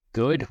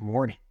Good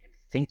morning, and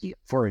thank you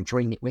for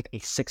joining me with a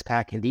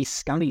six-pack, the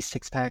Scotty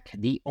Six-Pack,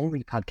 the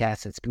only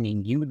podcast that's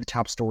bringing you the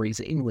top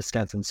stories in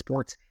Wisconsin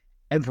sports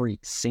every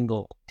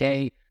single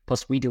day.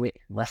 Plus, we do it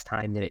in less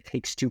time than it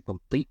takes to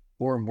complete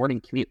your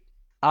morning commute.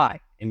 I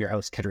am your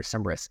host, Kedrick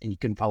Stumbris, and you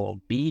can follow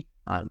me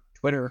on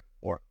Twitter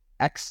or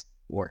X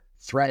or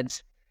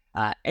Threads,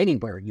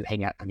 anywhere you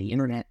hang out on the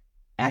internet,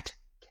 at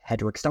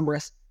Kedrick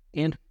Stumbris,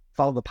 and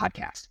follow the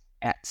podcast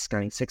at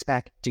Scotty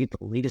Six-Pack to get the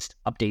latest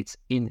updates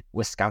in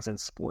Wisconsin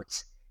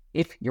sports.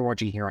 If you're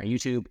watching here on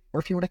YouTube, or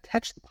if you want to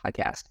catch the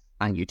podcast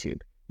on YouTube,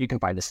 you can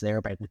find us there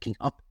by looking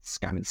up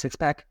Scotty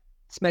Six-Pack,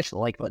 smash the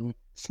like button,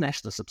 smash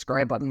the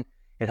subscribe button.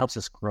 It helps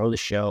us grow the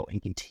show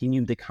and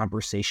continue the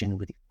conversation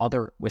with the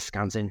other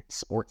Wisconsin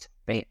sports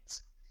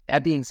fans.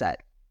 That being said,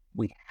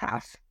 we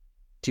have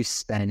to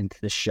spend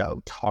the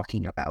show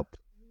talking about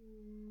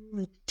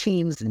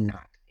teams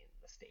not in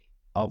the state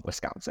of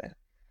Wisconsin.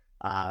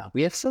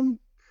 We have some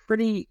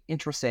pretty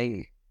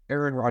interesting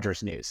Aaron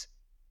Rodgers news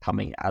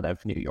coming out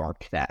of New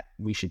York that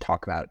we should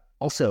talk about.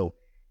 Also,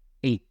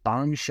 a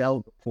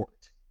bombshell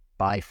report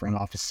by Front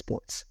Office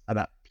Sports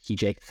about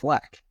PJ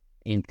Fleck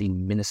and the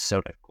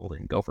Minnesota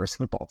Golden Gophers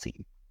football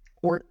team.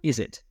 Or is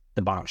it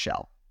the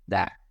bombshell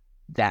that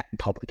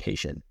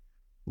publication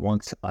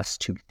wants us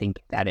to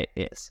think that it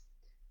is?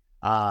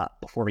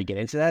 Before we get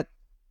into that,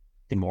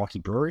 the Milwaukee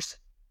Brewers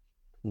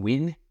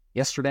win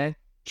yesterday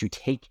to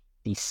take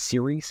the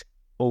series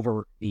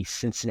over the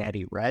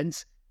Cincinnati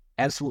Reds,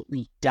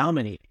 absolutely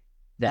dominating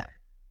them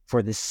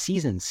for the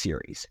season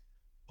series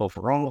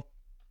overall,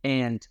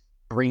 and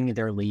bringing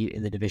their lead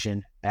in the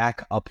division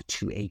back up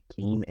to a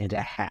game and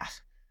a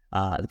half.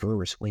 The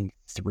Brewers win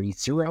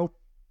 3-0,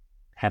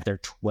 have their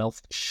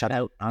 12th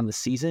shutout on the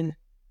season,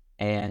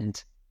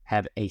 and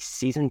have a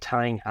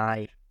season-tying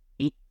high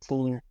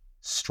 18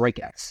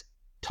 strikeouts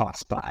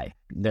tossed by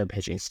their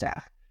pitching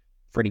staff.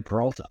 Freddie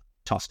Peralta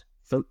tossed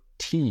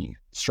 13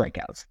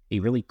 strikeouts, a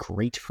really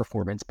great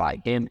performance by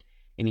him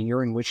in a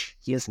year in which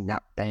he has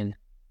not been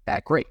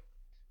that great.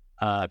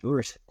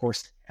 Brewers, of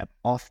course, have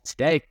off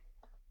today.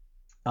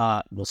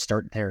 Will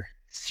start their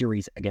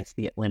series against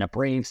the Atlanta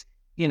Braves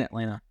in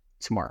Atlanta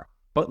tomorrow.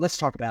 But let's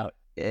talk about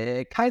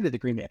kind of the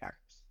Green Bay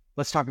Packers.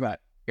 Let's talk about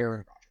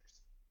Aaron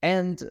Rodgers.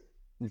 And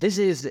this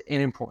is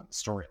an important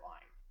storyline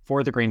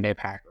for the Green Bay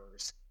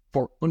Packers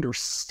for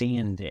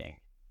understanding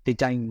the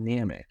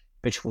dynamic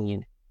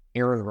between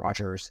Aaron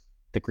Rodgers,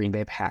 the Green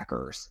Bay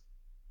Packers,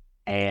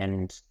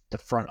 and the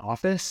front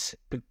office,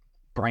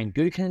 Brian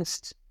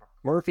Gutekunst,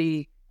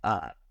 Murphy,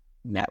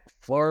 Matt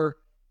Fleur,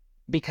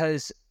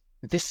 because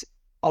this,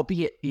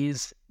 albeit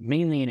is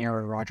mainly an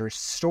Aaron Rodgers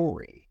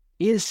story,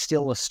 is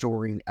still a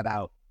story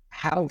about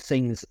how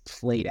things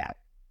played out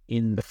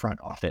in the front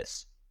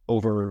office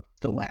over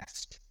the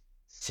last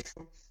 6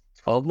 months,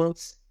 12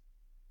 months.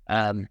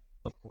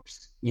 Of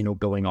course,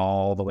 going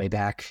all the way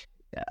back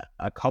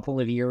a couple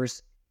of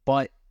years,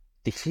 but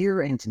the here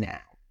and now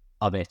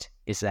of it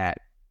is that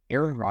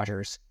Aaron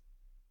Rodgers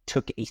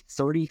took a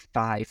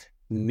 $35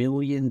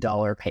 million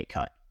pay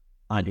cut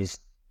on his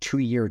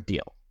 2-year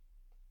deal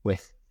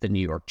with the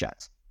New York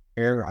Jets.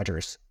 Aaron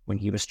Rodgers, when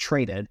he was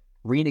traded,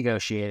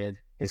 renegotiated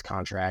his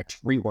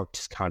contract, reworked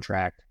his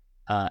contract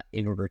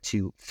in order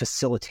to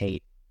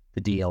facilitate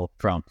the deal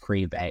from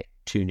Green Bay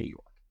to New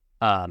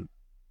York.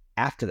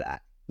 After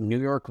that, New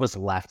York was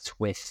left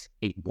with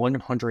a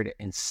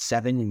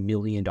 $107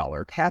 million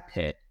cap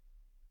hit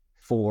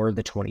for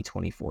the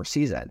 2024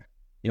 season,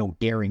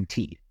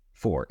 guaranteed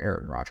for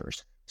Aaron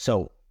Rodgers.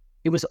 So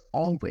it was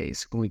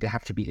always going to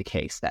have to be the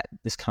case that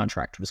this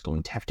contract was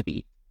going to have to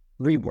be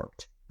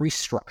reworked,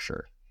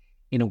 restructured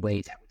in a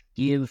way that would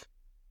give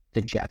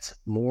the Jets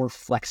more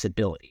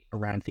flexibility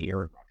around the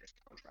Aaron Rodgers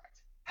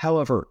contract.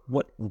 However,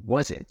 what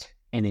wasn't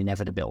an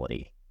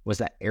inevitability was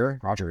that Aaron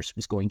Rodgers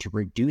was going to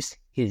reduce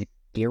his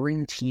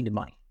guaranteed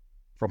money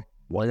from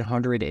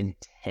 $110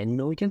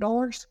 million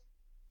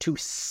to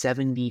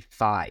 $75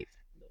 million.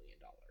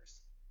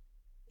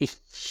 A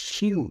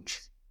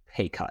huge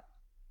pay cut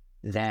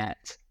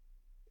that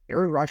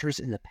Aaron Rodgers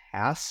in the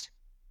past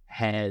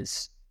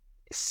has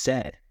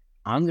said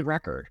on the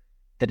record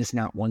that is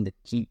not one that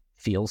he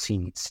feels he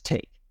needs to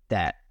take,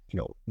 that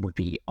would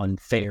be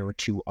unfair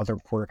to other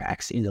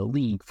quarterbacks in the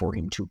league for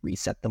him to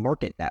reset the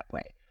market that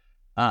way.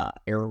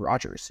 Aaron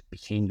Rodgers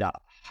became the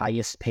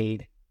highest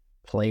paid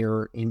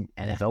player in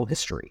NFL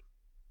history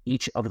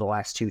each of the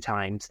last 2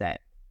 times that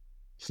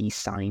he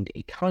signed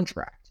a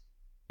contract.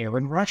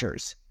 Aaron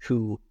Rodgers,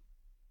 who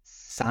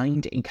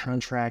signed a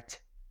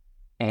contract,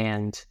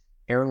 and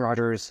Aaron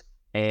Rodgers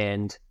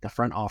and the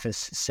front office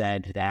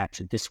said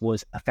that this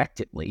was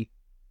effectively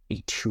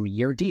a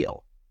 2-year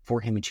deal for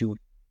him to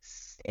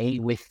stay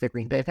with the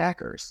Green Bay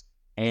Packers.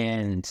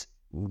 And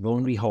lo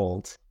and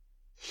behold,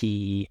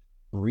 he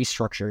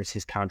restructures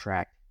his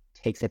contract,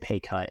 takes a pay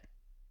cut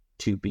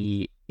to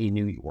be in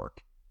New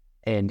York.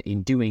 And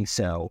in doing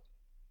so,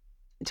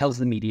 it tells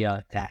the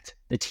media that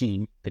the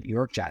team, the New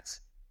York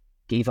Jets,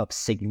 gave up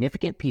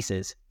significant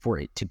pieces for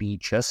it to be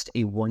just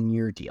a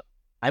 1-year deal.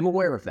 I'm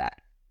aware of that.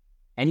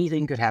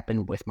 anything could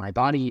happen with my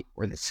body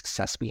or the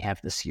success we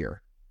have this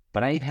year,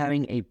 but I'm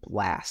having a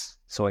blast,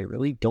 so I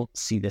really don't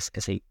see this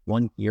as a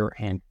 1 year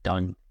and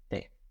done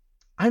thing.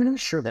 I'm not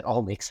sure that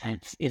all makes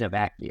sense in a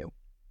vacuum.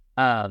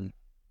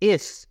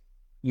 If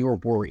your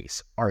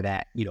worries are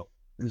that,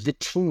 the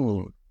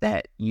team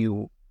that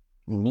you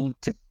need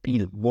to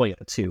be loyal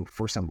to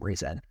for some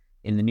reason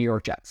in the New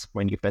York Jets,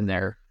 when you've been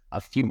there a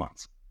few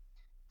months,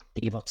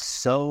 they gave up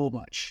so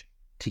much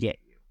to get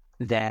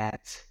you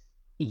that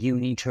you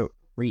need to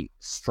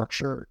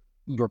restructure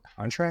your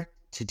contract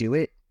to do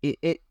it.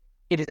 It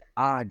is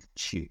odd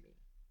to me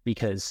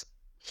because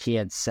he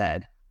had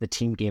said the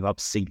team gave up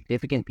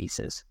significant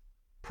pieces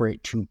for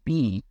it to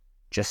be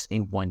just a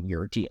 1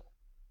 year deal.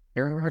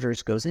 Aaron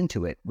Rodgers goes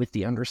into it with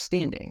the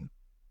understanding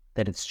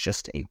that it's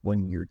just a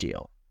 1 year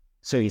deal.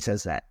 So he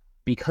says that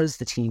because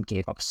the team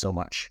gave up so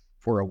much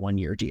for a 1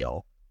 year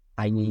deal,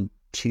 I need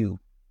to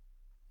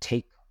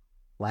take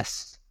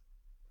less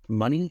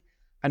money.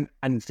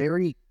 I'm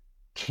very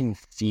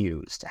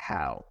confused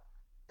how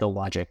the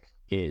logic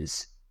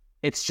is.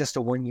 It's just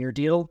a 1 year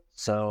deal,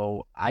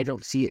 so I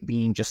don't see it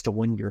being just a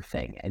 1 year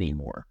thing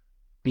anymore.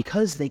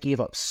 Because they gave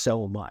up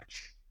so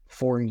much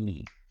for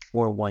me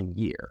for 1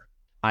 year,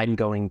 I'm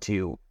going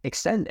to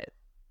extend it,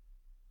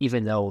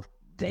 even though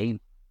they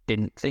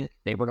didn't think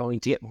they were going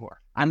to get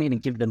more. I'm going to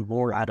give them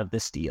more out of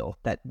this deal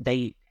that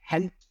they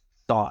hadn't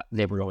thought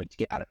they were going to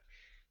get out of it.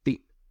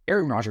 The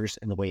Aaron Rodgers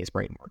and the way his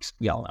brain works,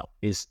 we all know,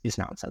 is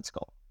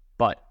nonsensical.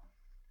 But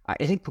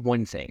I think the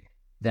one thing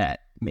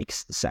that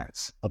makes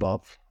sense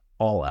above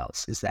all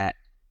else is that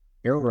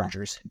Aaron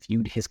Rodgers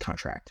viewed his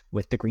contract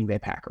with the Green Bay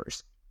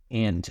Packers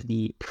and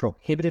the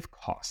prohibitive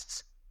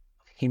costs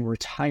of him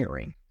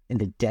retiring and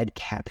the dead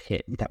cap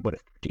hit that would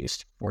have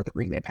produced for the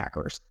Green Bay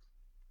Packers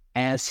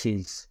as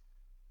his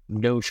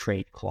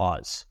no-trade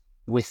clause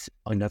with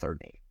another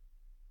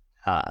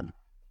name.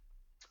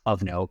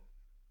 Of note,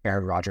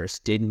 Aaron Rodgers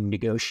did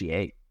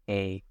negotiate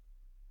a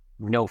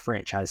no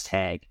franchise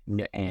tag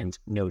and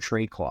no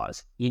trade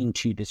clause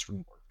into this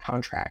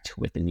contract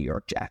with the New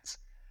York Jets.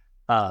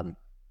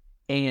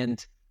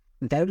 And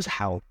that was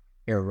how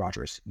Aaron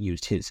Rodgers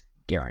used his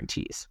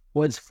guarantees,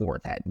 was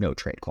for that no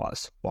trade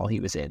clause while he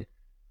was in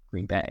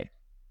Green Bay.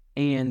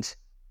 And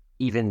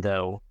even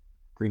though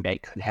Green Bay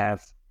could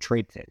have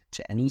traded it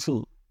to any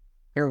team,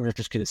 Aaron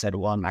Rodgers could have said,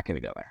 well, I'm not going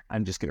to go there.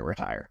 I'm just going to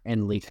retire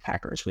and leave the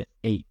Packers with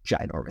a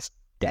ginormous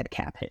dead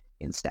cap hit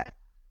instead.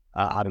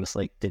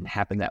 Obviously, didn't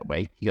happen that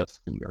way. He goes to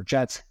the New York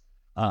Jets,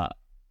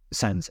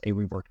 signs a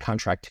reworked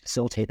contract to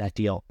facilitate that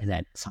deal, and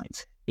then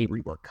signs a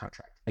reworked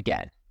contract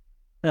again.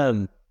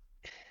 It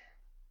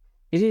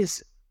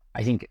is,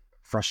 I think,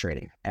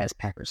 frustrating as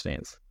Packers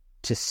fans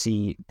to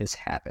see this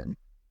happen.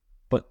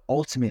 But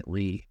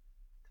ultimately,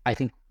 I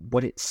think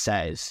what it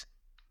says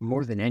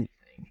more than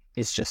anything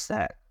is just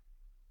that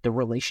the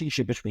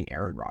relationship between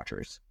Aaron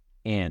Rodgers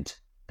and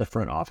the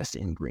front office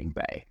in Green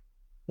Bay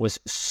was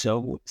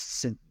so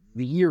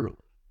severely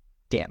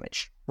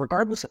damaged,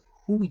 regardless of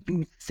who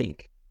you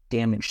think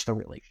damaged the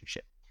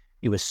relationship.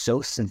 It was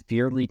so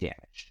severely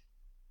damaged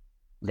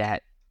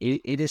that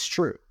it is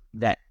true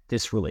that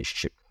this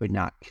relationship could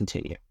not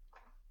continue.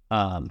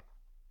 Aaron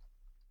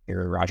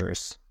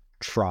Rodgers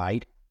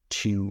tried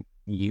to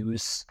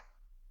use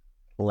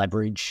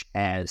leverage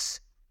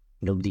as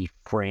the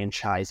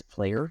franchise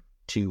player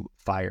to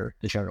fire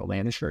the general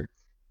manager.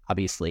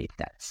 Obviously,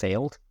 that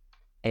failed.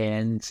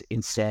 And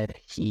instead,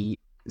 he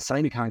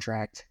signed a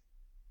contract.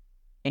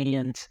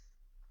 And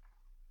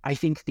I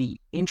think the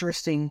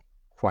interesting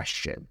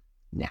question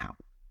now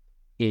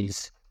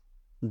is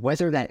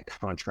whether that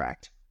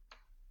contract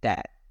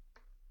that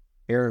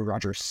Aaron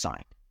Rodgers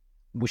signed,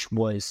 which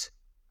was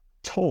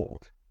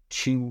told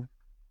to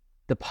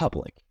the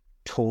public,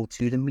 told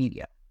to the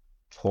media,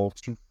 told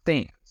to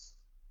fans,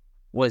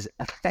 was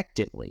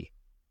effectively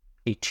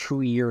a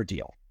 2-year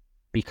deal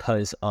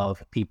because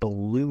of the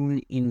balloon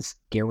in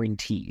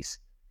guarantees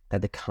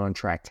that the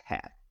contract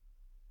had.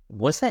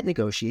 Was that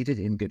negotiated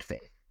in good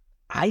faith?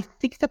 I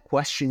think the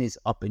question is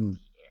up in the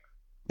air,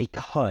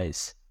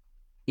 because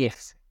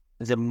if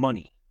the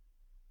money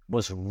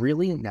was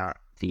really not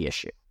the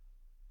issue,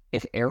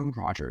 if Aaron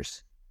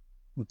Rodgers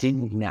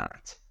did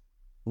not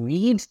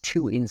need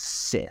to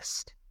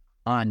insist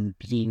on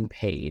being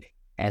paid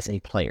as a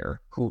player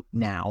who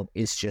now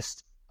is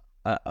just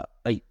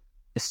a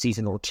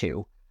season or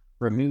two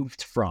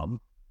removed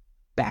from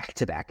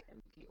back-to-back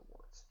MVP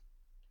awards.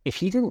 If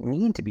he didn't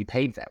need to be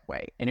paid that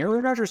way, and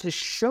Aaron Rodgers has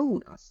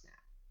shown us now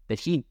that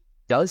he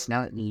does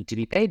not need to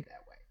be paid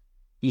that way,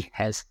 he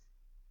has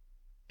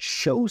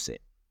chosen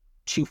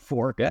to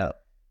forego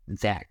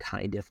that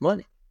kind of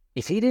money.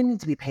 If he didn't need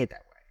to be paid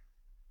that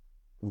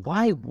way,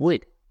 why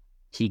would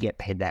he get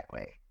paid that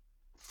way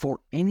for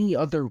any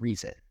other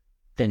reason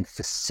than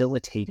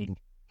facilitating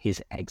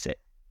his exit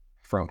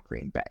from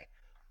Green Bay?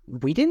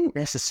 We didn't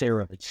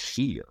necessarily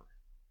hear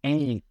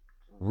any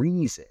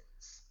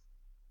reasons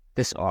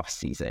this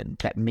offseason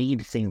that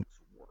made things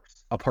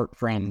worse, apart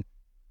from,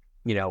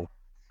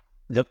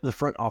 the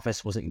front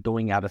office wasn't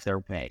going out of their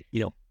way,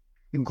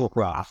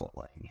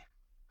 groveling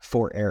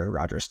for Aaron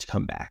Rodgers to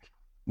come back.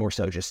 More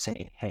so just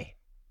saying, hey,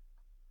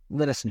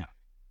 let us know.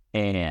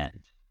 And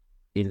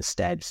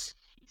instead,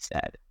 he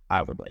said,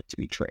 I would like to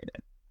be traded.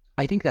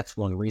 I think that's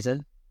one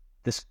reason.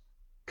 This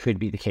could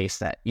be the case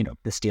that,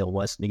 this deal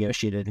was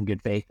negotiated in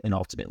good faith, and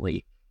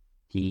ultimately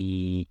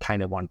he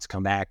kind of wanted to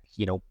come back,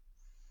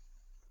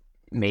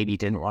 maybe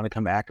didn't want to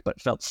come back,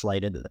 but felt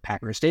slighted that the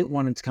Packers didn't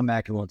want him to come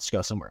back and wanted to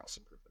go somewhere else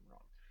and prove them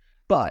wrong.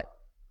 But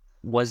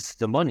was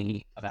the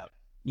money about,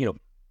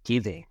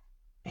 giving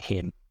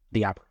him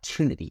the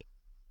opportunity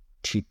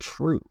to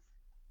prove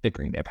the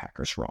Green Bay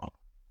Packers wrong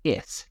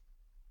if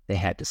they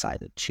had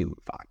decided to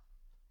move on?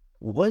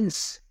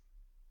 Was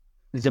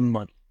the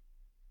money,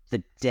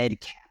 the dead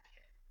cap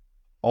hit,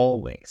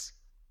 always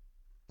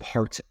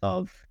part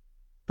of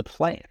the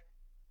plan,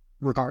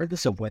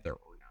 regardless of whether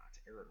or not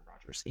Aaron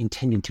Rodgers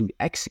intended to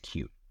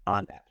execute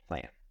on that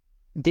plan?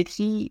 Did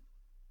he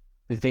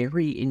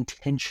very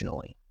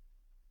intentionally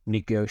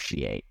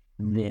negotiate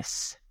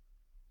this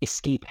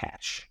escape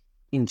hatch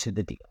into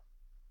the deal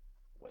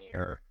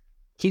where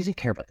he didn't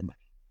care about the money,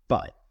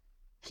 but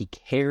he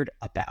cared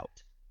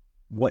about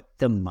what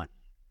the money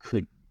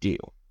could do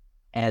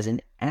as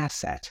an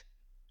asset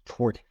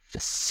toward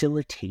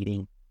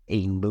facilitating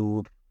a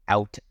move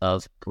out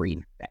of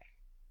Green Bay?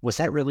 Was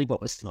that really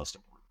what was the most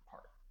important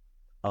part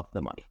of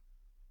the money?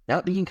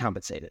 Not being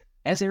compensated,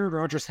 as Aaron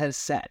Rodgers has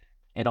said,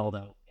 and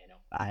although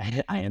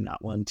I am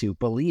not one to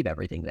believe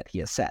everything that he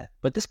has said,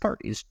 but this part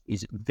is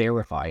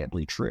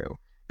verifiably true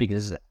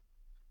because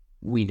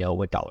we know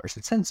what dollars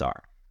and cents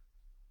are.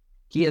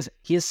 He has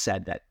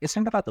said that it's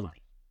not about the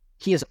money.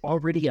 He has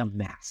already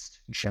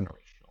amassed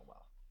generational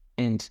wealth.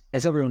 And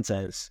as everyone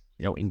says,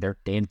 in their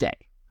day to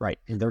day, right,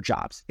 in their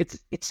jobs,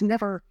 it's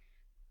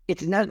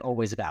not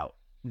always about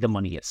the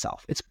money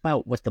itself. It's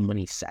about what the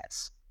money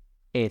says.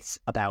 It's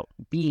about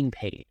being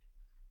paid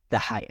the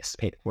highest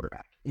paid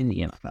quarterback in the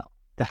NFL,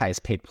 the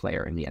highest paid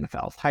player in the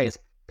NFL, the highest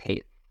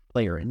paid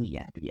player in the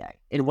NBA,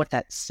 and what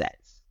that says.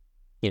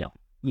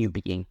 You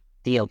being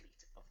the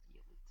elite of the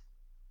elite.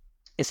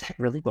 Is that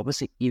really what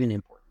was even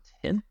important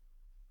to him?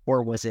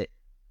 Or was it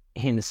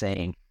him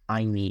saying,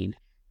 I need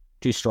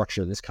to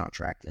structure this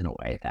contract in a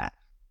way that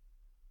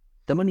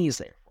the money is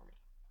there for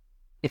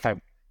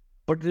me,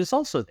 but it is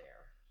also there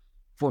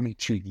for me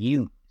to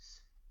use,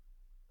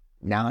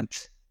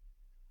 not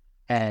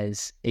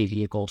as a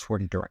vehicle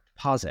toward a direct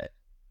deposit,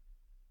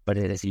 but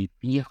it is a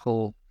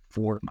vehicle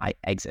for my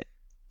exit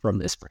from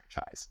this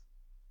franchise.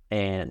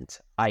 And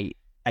I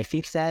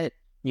think that,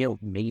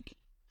 maybe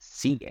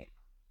seeing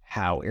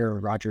how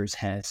Aaron Rodgers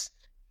has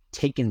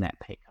taken that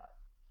pay cut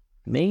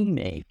may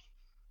make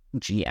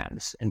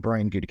GMs and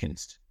Brian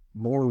Gutekunst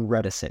more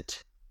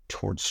reticent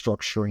towards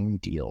structuring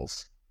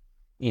deals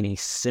in a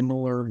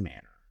similar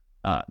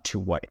manner to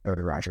what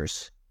Aaron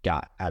Rodgers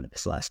got out of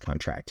his last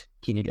contract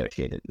he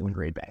negotiated in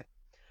Green Bay.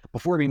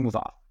 Before we move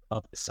off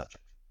of this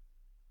subject,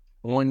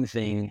 one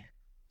thing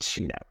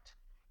to note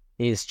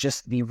is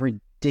just the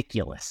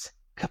ridiculous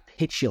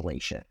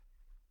capitulation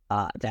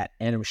that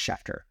Adam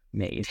Schefter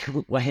made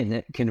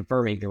when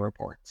confirming the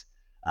reports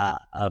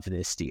of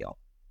this deal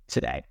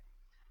today.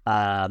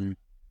 Adam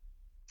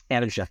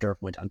Schefter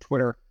went on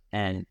Twitter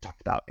and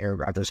talked about Aaron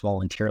Rodgers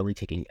voluntarily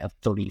taking a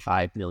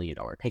 $35 million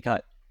pay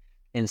cut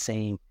and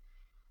saying,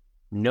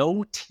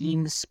 no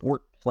team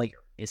sport player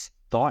is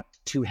thought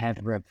to have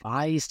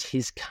revised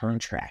his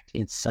contract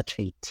in such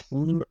a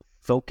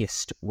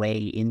team-focused way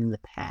in the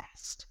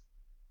past.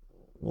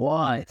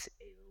 What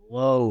a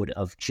load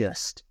of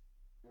just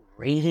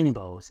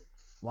rainbows and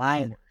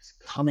flowers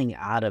coming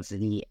out of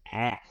the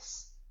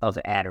ass of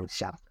Adam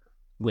Schefter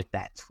with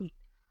that tweet.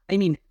 I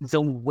mean,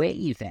 the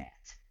way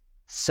that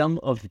some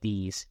of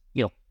these,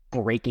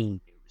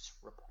 breaking news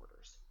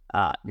reporters,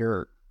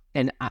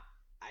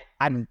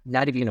 I'm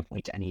not even going to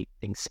point to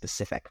anything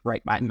specific,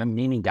 right? I'm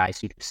naming guys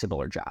who do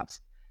similar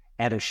jobs.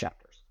 Adam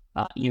Schefter's,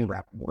 Ian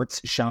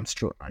Rappaport's, Shams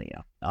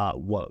Charania,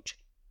 Woj.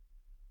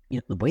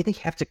 The way they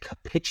have to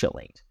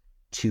capitulate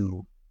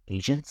to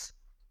agents,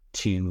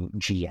 to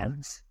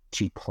GMs,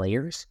 to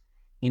players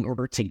in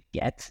order to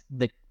get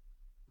the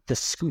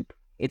scoop.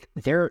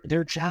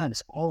 Their job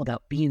is all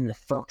about being the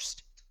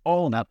first. It's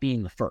all about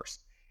being the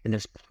first. And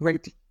there's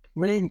plenty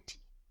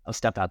of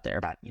stuff out there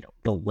about,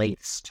 the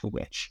lengths to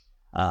which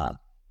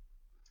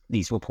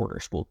these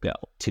reporters will go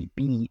to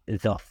be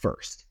the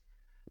first.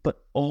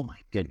 But oh my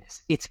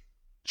goodness, it's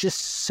just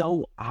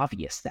so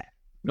obvious that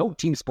no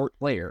team sport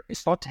player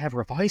is thought to have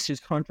revised his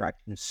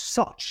contract in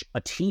such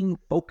a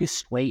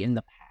team-focused way in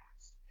the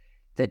past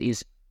that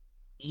is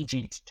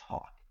agent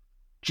talk,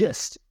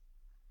 just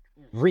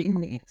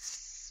written and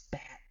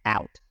spat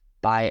out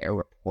by a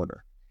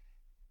reporter.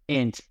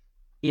 And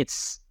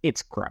it's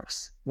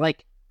gross.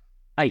 Like,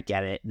 I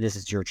get it. This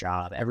is your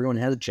job. Everyone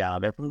has a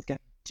job. Everyone's got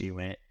to do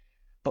it.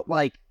 But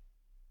man.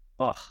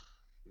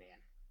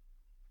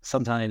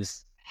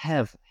 Sometimes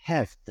have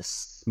the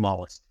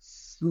smallest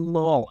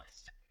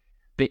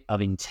bit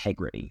of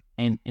integrity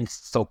and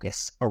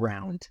focus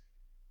around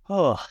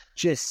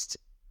just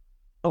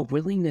a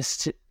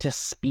willingness to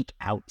speak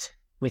out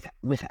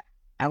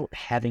without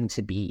having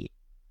to be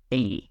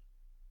a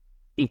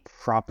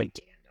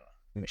propaganda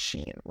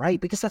machine, right?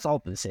 Because that's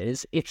all this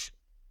is. It's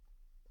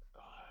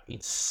in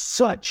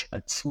such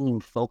a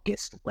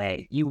team-focused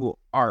way. You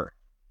are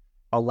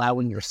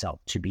allowing yourself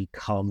to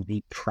become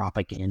the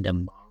propaganda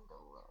monger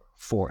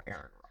for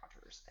Aaron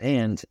Rodgers,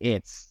 and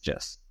it's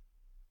just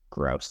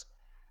gross.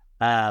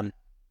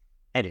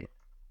 Anyway,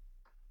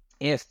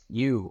 if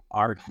you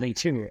are going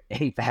to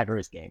a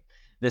Packers game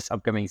this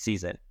upcoming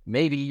season,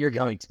 maybe you're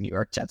going to New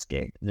York Jets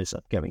game this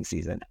upcoming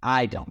season.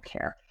 I don't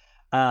care.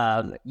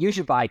 You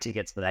should buy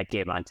tickets for that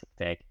game on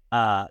TickPick,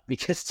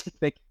 because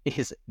TickPick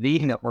is the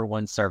number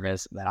one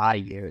service that I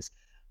use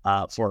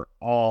for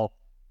all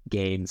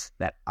games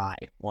that I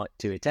want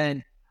to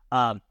attend.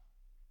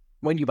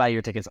 When you buy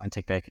your tickets on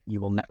TickPick,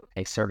 you will never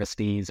pay service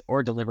fees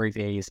or delivery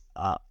fees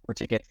for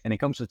tickets, and it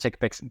comes with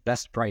TickPick's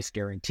best price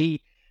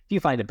guarantee. If you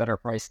find a better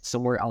price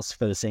somewhere else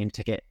for the same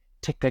ticket,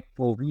 TickPick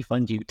will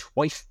refund you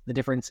twice the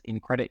difference in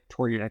credit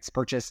toward your next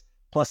purchase.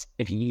 Plus,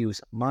 if you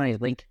use my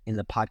link in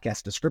the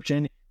podcast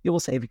description, you will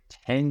save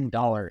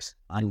 $10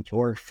 on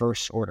your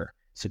first order.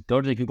 So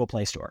go to the Google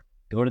Play Store,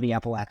 go to the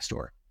Apple App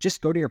Store,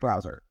 just go to your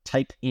browser,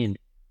 type in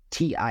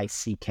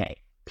TickPick,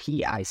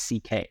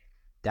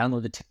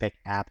 download the TickPick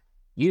app,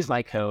 use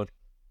my code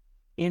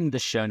in the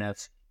show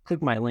notes,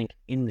 click my link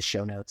in the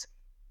show notes,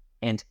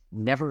 and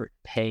never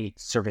pay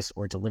service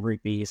or delivery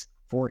fees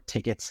for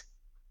tickets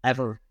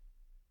ever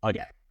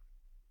again.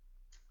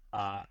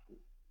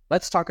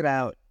 Let's talk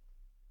about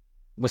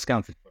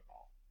Wisconsin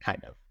football,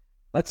 kind of.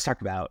 Let's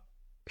talk about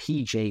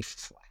PJ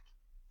Fleck,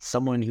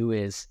 someone who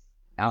is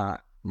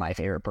not my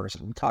favorite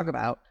person to talk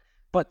about,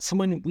 but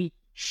someone we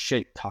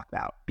should talk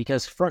about,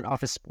 because Front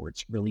Office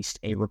Sports released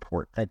a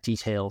report that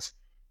details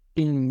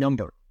a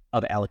number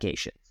of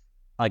allegations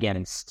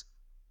against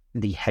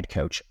the head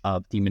coach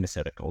of the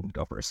Minnesota Golden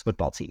Gophers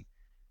football team.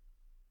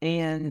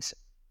 And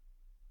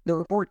the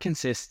report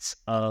consists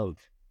of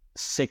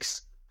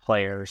 6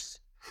 players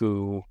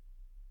who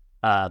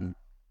are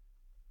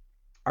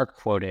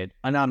quoted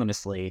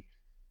anonymously,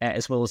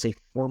 as well as a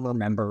former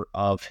member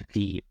of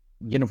the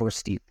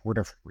University Board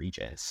of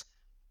Regents.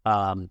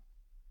 And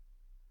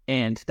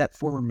that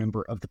former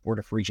member of the Board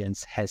of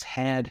Regents has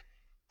had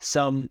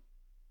some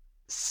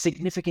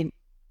significant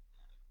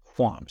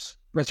qualms,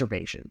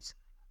 reservations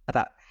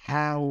about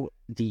how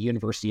the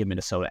University of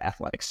Minnesota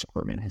athletics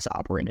department has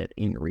operated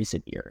in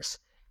recent years.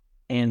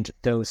 And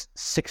those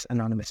 6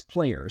 anonymous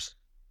players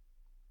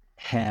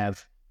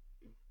have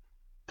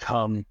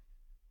come,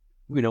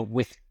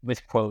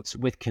 with quotes,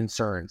 with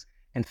concerns.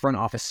 And Front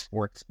Office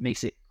Sports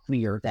makes it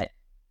clear that,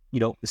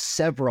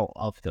 several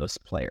of those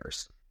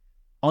players,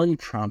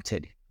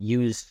 unprompted,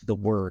 used the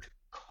word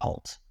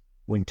cult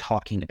when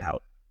talking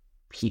about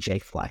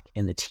PJ Fleck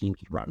and the team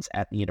he runs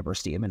at the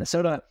University of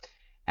Minnesota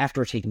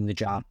after taking the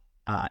job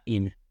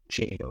in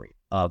January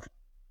of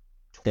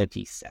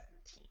 2017.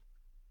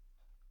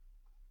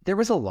 There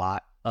was a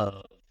lot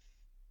of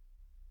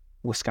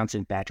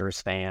Wisconsin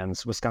Badgers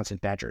fans, Wisconsin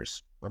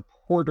Badgers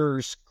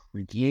reporters,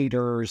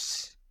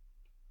 creators,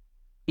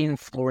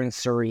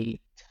 influencer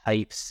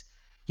types,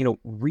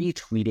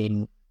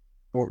 retweeting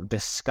or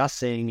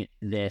discussing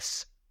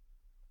this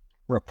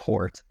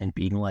report and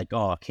being like,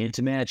 oh, I can't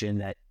imagine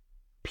that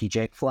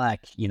PJ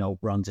Fleck,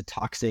 runs a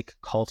toxic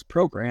cult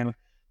program,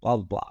 blah,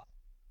 blah, blah.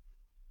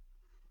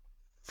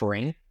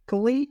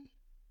 Frankly,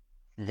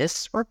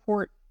 this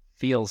report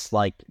feels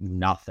like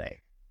nothing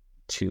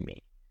to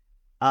me.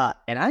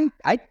 And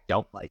I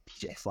don't like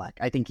PJ Fleck.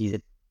 I think he's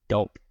a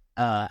dope.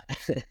 I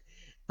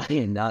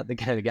am not the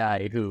kind of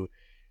guy who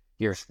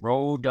hears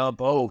row the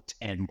boat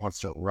and wants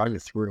to run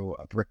through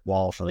a brick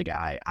wall for the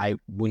guy. I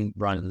wouldn't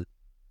run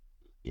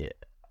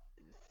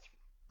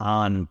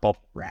on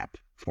bubble wrap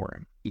for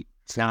him.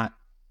 It's not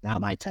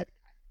my type.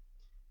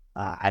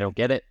 I don't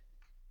get it.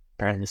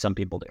 Apparently some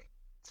people do.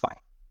 It's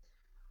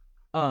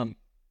fine.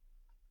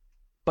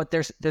 But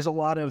there's a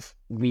lot of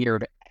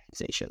weird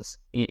accusations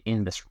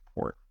in this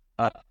report.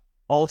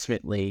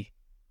 Ultimately,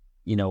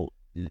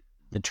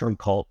 the term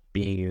cult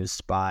being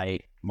used by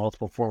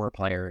multiple former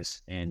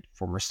players and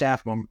former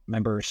staff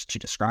members to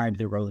describe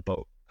the row the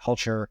boat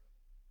culture.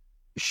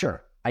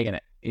 Sure, I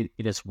get it.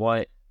 It is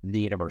what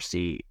the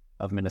University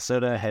of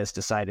Minnesota has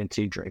decided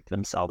to drape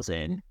themselves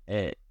in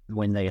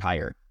when they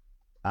hired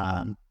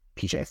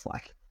PJ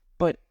Fleck.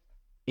 But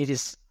it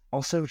is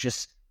also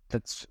just,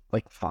 that's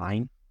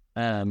fine.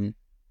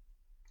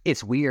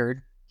 It's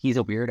weird. He's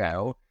a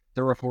weirdo.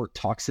 The report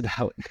talks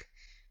about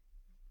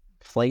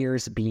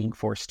players being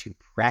forced to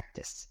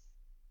practice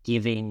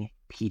giving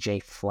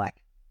PJ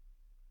Fleck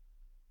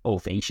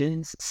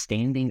ovations,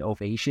 standing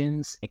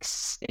ovations,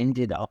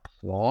 extended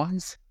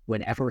applause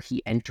whenever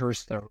he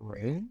enters the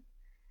room.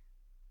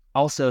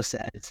 Also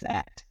says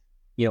that,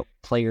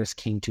 players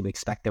came to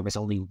expect there was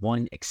only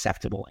one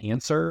acceptable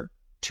answer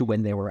to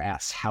when they were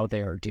asked how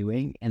they are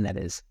doing, and that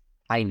is,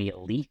 I'm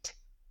elite,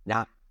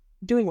 not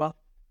doing well.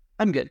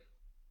 I'm good.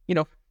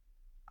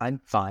 I'm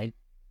fine.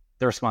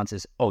 The response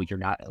is, oh, you're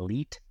not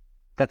elite?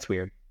 That's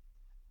weird.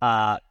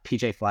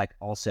 PJ Fleck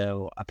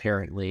also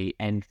apparently,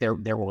 and there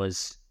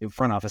was,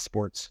 Front Office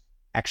Sports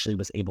actually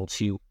was able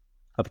to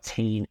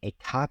obtain a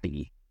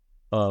copy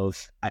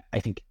of, I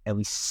think, at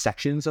least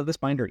sections of this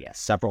binder. Yes,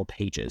 several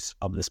pages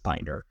of this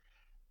binder.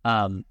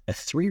 A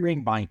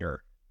 3-ring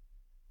binder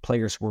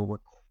players were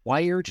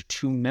required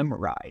to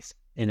memorize,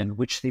 and in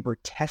which they were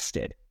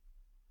tested,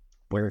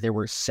 where there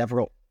were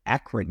several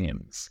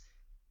acronyms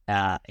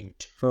and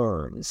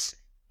terms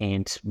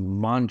and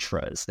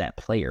mantras that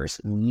players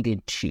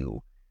needed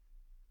to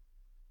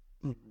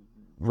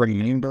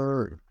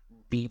remember,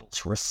 be able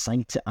to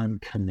recite on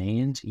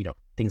command.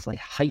 Things like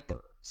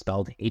hyper,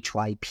 spelled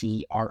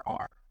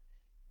HYPRR,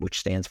 which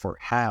stands for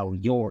how,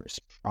 yours,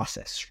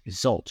 process,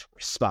 result,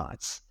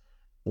 response,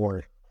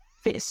 or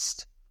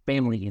fist,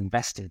 family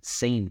invested,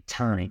 same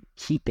time,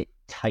 keep it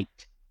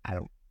tight. I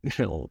don't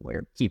know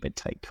where keep it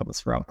tight comes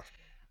from.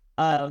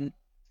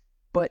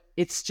 But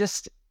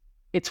it's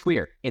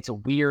weird. It's a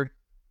weird,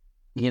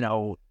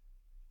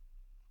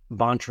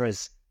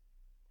 mantras,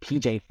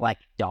 PJ Fleck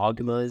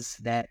dogmas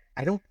that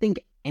I don't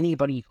think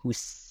anybody who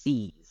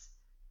sees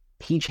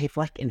PJ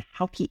Fleck and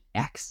how he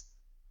acts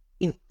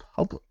in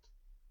public,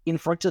 in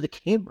front of the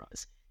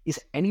cameras, is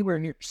anywhere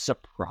near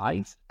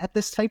surprised at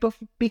this type of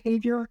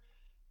behavior.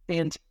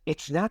 And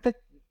it's not that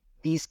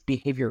these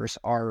behaviors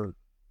are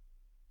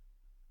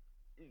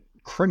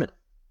criminal,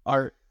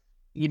 are,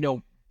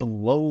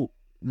 below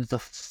the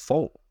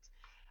fold.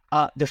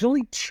 There's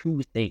only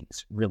 2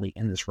 things really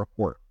in this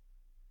report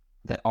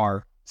that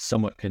are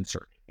somewhat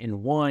concerning.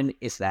 And one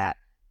is that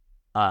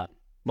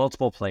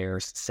multiple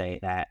players say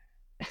that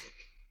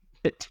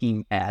the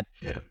team had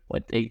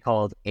what they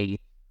called a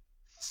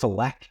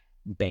Fleck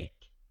bank,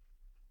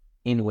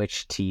 in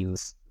which in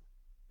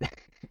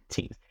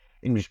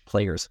which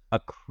players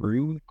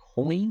accrue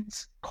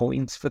coins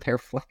for their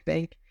Fleck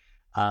bank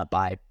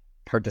by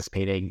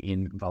participating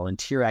in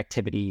volunteer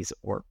activities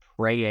or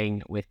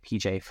praying with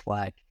PJ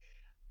Fleck,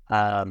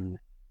 among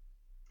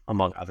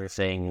other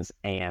things.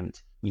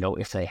 And,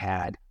 if they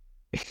had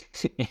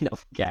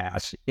enough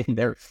cash in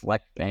their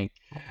Fleck bank,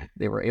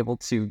 they were able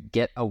to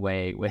get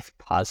away with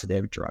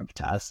positive drug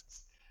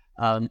tests.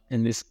 And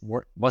this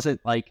wasn't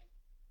like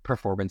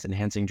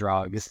performance-enhancing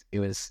drugs. It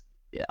was,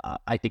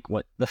 I think,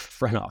 what the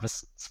front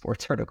office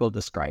sports article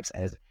describes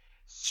as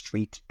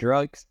street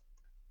drugs.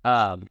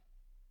 Get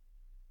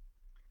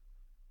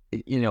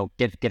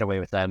away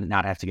with them,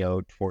 not have to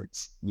go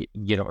towards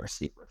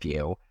university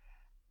review,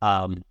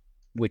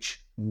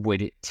 which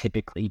would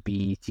typically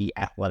be the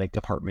athletic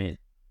department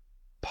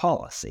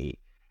policy.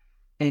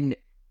 And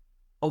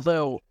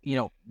although,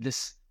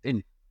 this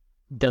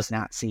does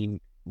not seem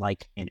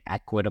like an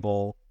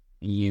equitable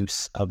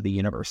use of the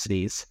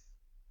university's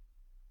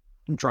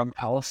drug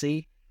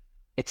policy,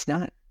 it's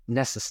not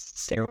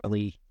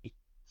necessarily a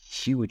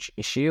huge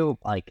issue.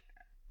 Like,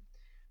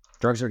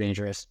 drugs are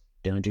dangerous,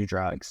 don't do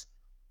drugs.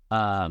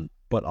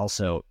 But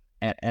also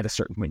at a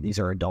certain point, these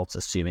are adults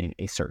assuming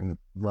a certain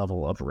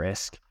level of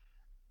risk.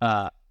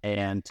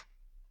 And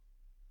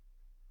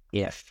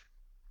if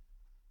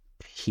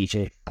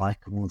PJ Fleck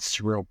wants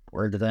to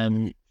reward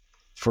them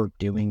for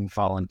doing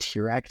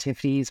volunteer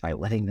activities by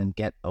letting them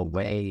get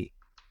away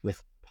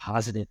with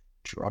positive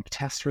drug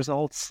test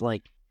results,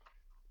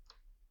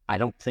 I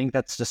don't think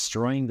that's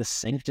destroying the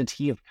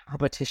sanctity of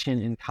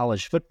competition in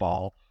college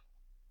football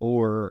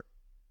or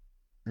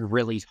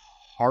really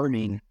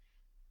harming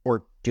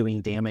or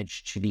doing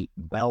damage to the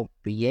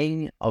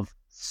well-being of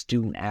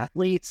student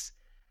athletes.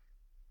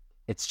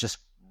 It's just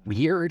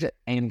weird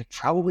and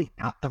probably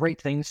not the right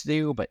thing to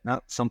do, but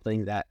not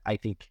something that I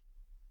think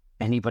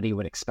anybody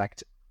would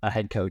expect a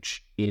head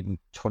coach in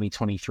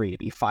 2023 to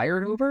be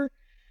fired over.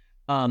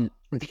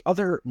 The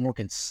other more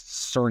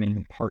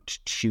concerning part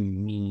to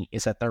me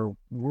is that there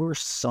were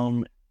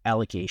some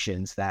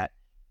allegations that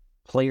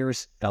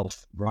players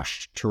felt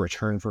rushed to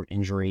return from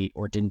injury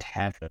or didn't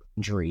have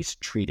injuries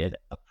treated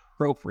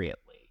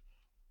appropriately.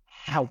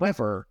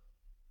 However,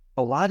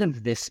 a lot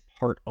of this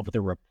part of the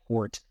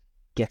report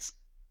gets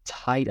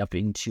tied up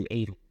into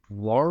a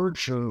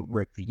larger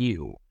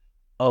review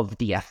of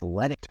the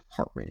athletic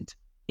department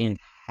and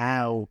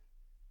how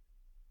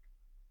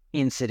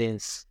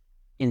incidents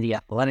in the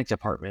athletic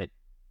department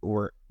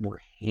were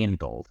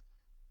handled,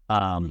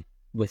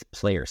 with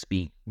players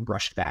being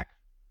rushed back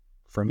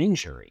from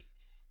injury.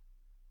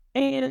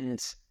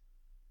 And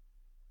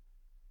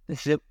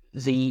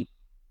the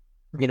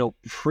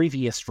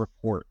previous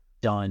report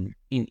done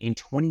in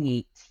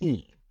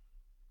 2018,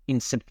 in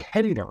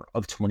September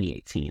of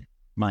 2018,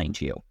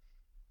 mind you,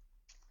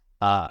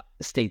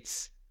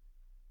 states,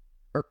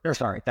 or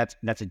sorry,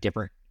 that's a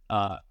different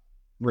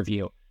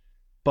review,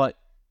 but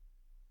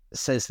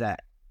says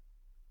that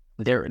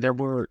there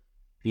were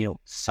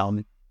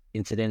some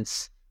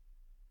incidents.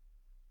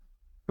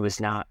 It was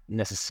not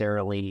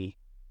necessarily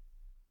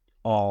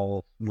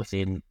all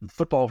within the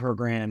football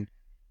program,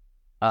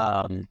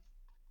 but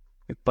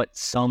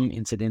some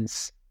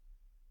incidents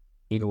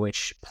in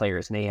which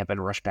players may have been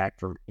rushed back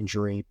from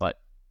injury,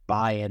 but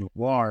by and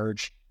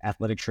large,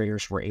 athletic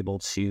trainers were able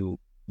to,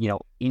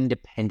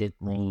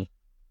 independently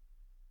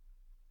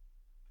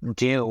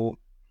do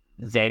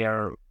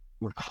their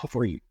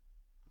recovery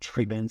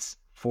treatments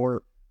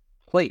for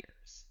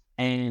players.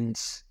 And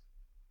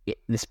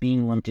this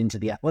being lumped into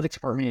the athletics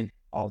department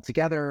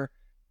altogether,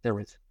 there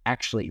was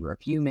actually a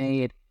review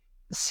made.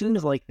 It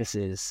seems like this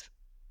is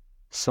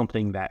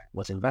something that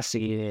was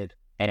investigated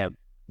and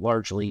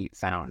largely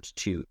found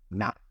to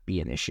not be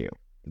an issue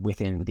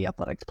within the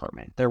athletic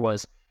department. There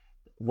was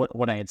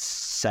what I had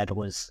said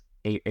was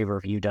a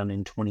review done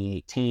in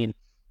 2018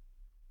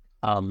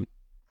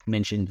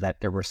 mentioned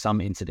that there were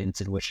some incidents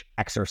in which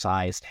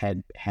exercise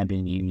had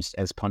been used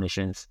as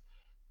punishments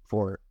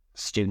for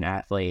student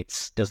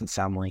athletes. Doesn't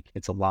sound like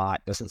it's a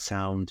lot. Doesn't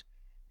sound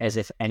as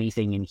if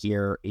anything in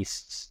here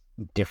is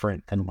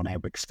different than what I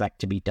would expect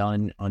to be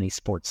done on a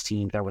sports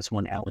team. There was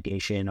one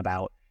allegation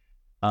about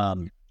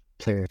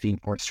players being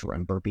forced to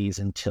run burpees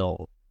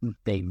until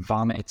they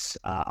vomit.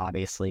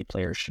 Obviously,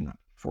 players should not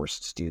be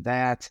forced to do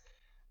that.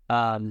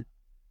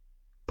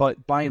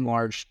 But by and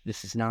large,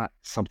 this is not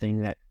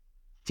something that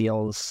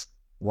feels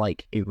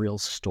like a real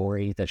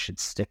story that should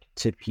stick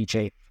to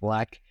PJ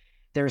Fleck.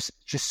 There's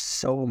just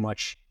so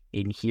much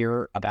in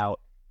here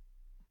about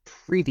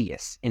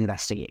previous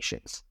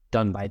investigations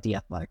done by the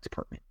athletic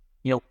department.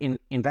 In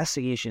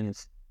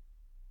investigations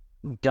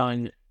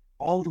done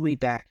all the way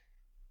back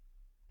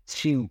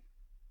to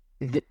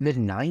the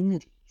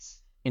 90s.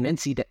 An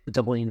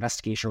NCAA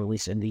investigation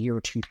released in the year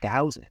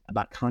 2000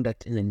 about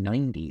conduct in the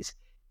 90s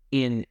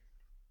in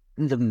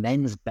the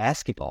men's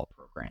basketball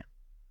program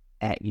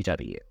at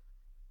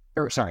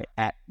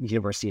at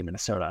University of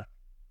Minnesota.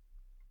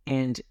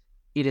 And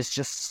it is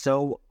just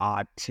so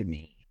odd to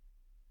me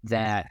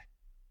that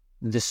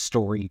this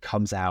story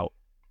comes out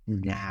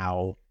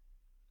now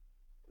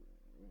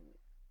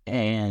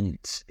and,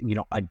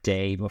 a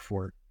day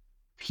before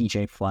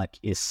PJ Fleck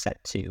is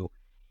set to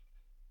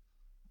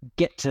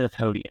get to the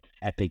podium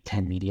at Big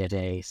Ten Media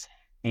Days.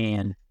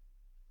 And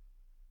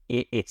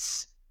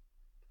it's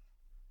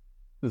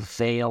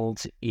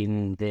veiled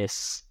in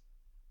this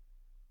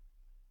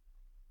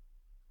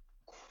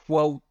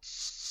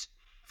quotes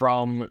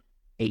from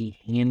a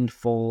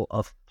handful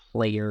of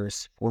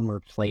players,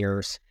 former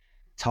players,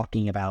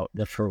 talking about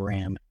the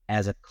program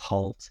as a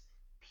cult,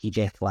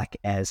 PJ Fleck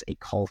as a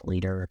cult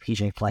leader.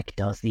 PJ Fleck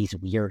does these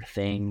weird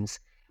things,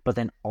 but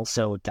then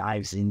also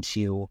dives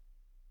into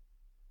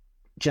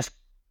just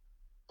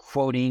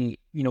quoting,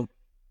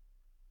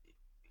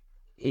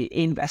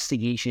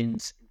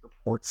 investigations,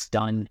 reports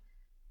done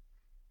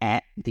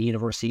at the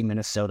University of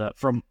Minnesota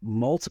from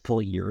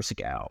multiple years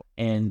ago.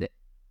 And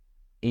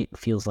it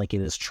feels like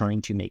it is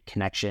trying to make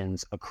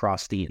connections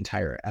across the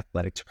entire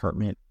athletic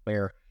department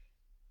where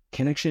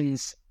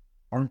connections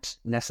aren't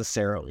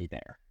necessarily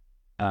there.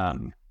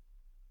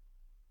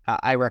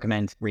 I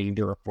recommend reading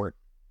the report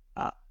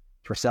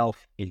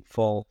yourself in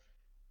full.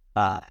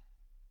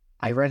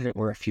 I read it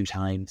a few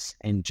times,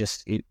 and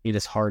just it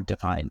is hard to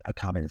find a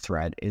common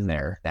thread in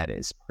there that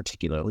is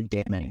particularly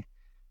damning,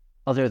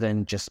 other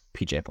than just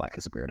PJ Fleck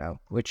is a weirdo,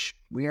 which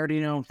we already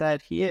know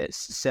that he is.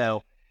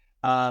 So,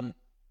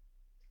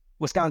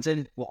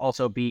 Wisconsin will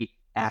also be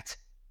at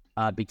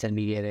Big Ten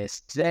Media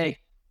Days today.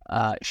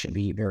 Should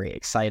be very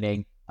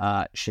exciting.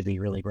 Should be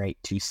really great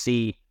to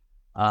see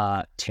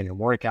Tanner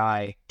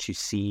Mordecai, to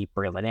see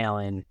Braylon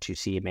Allen, to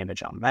see Amanda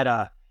John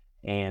Mehta,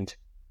 and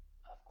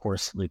of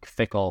course Luke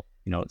Fickell,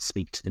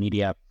 speak to the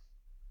media,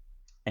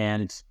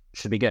 and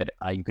should be good.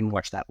 You can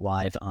watch that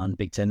live on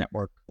Big Ten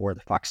Network or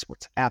the Fox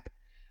Sports app.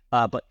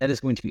 But that is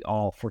going to be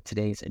all for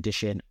today's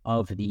edition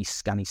of the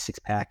Scotty Six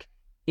Pack.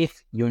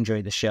 If you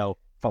enjoyed the show,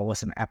 follow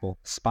us on Apple,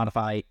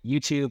 Spotify,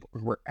 YouTube,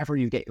 or wherever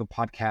you get your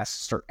podcasts.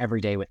 Start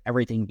every day with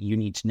everything you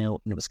need to know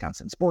in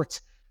Wisconsin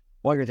sports.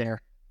 While you're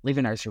there, leave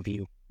a nice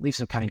review, leave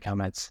some kind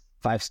comments,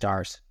 5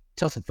 stars.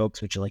 Tell some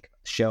folks what you like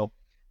about the show.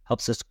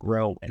 Helps us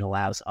grow and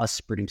allows us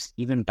to produce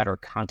even better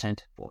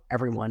content for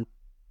everyone.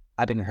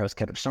 I've been your host,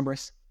 Kevin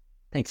Stumbris.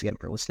 Thanks again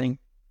for listening,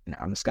 and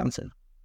I'm Wisconsin.